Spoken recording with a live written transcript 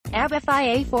ABB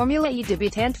FIA Formula E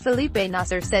debutant Felipe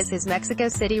Nasr says his Mexico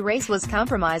City race was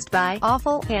compromised by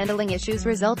awful handling issues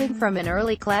resulting from an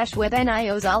early clash with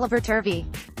NIO's Oliver Turvey.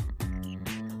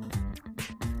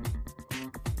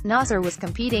 Nasr was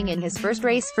competing in his first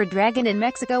race for Dragon in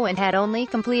Mexico and had only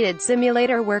completed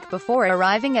simulator work before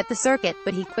arriving at the circuit,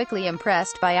 but he quickly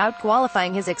impressed by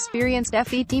out-qualifying his experienced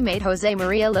FE teammate Jose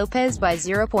Maria Lopez by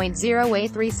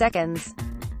 0.083 seconds.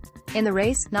 In the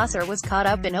race, Nasr was caught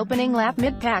up in opening lap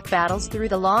mid-pack battles through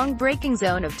the long braking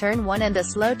zone of Turn 1 and the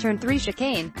slow Turn 3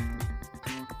 chicane.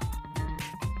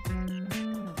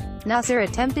 Nasr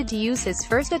attempted to use his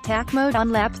first attack mode on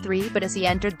lap 3, but as he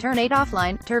entered Turn 8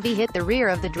 offline, Turvey hit the rear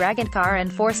of the Dragon car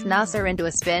and forced Nasr into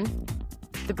a spin.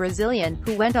 The Brazilian,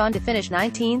 who went on to finish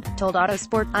 19th, told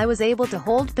Autosport, "I was able to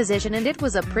hold position and it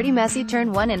was a pretty messy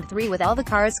Turn 1 and 3 with all the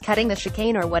cars cutting the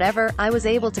chicane or whatever. I was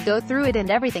able to go through it and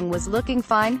everything was looking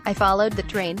fine. I followed the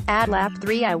train. At lap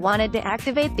 3 I wanted to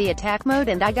activate the attack mode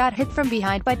and I got hit from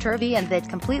behind by Turvey and that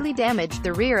completely damaged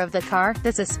the rear of the car,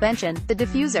 the suspension, the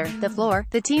diffuser, the floor.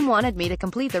 The team wanted me to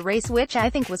complete the race, which I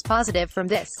think was positive from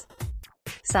this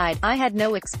side. I had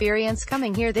no experience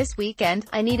coming here this weekend.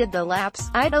 I needed the laps.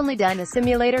 I'd only done a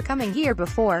simulator coming here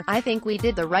before. I think we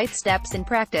did the right steps in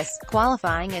practice,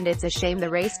 qualifying, and it's a shame the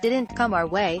race didn't come our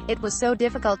way. It was so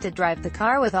difficult to drive the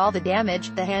car with all the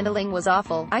damage. The handling was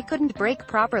awful. I couldn't brake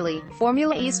properly.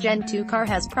 Formula E's Gen 2 car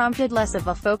has prompted less of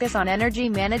a focus on energy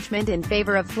management in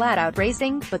favor of flat-out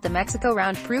racing, but the Mexico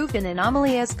round proved an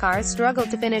anomaly as cars struggled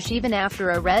to finish even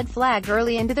after a red flag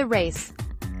early into the race."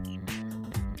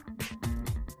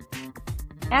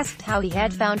 Asked how he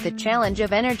had found the challenge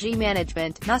of energy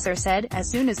management, Nasr said, "As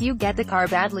soon as you get the car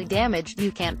badly damaged, you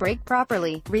can't brake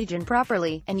properly, regen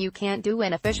properly, and you can't do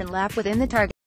an efficient lap within the target.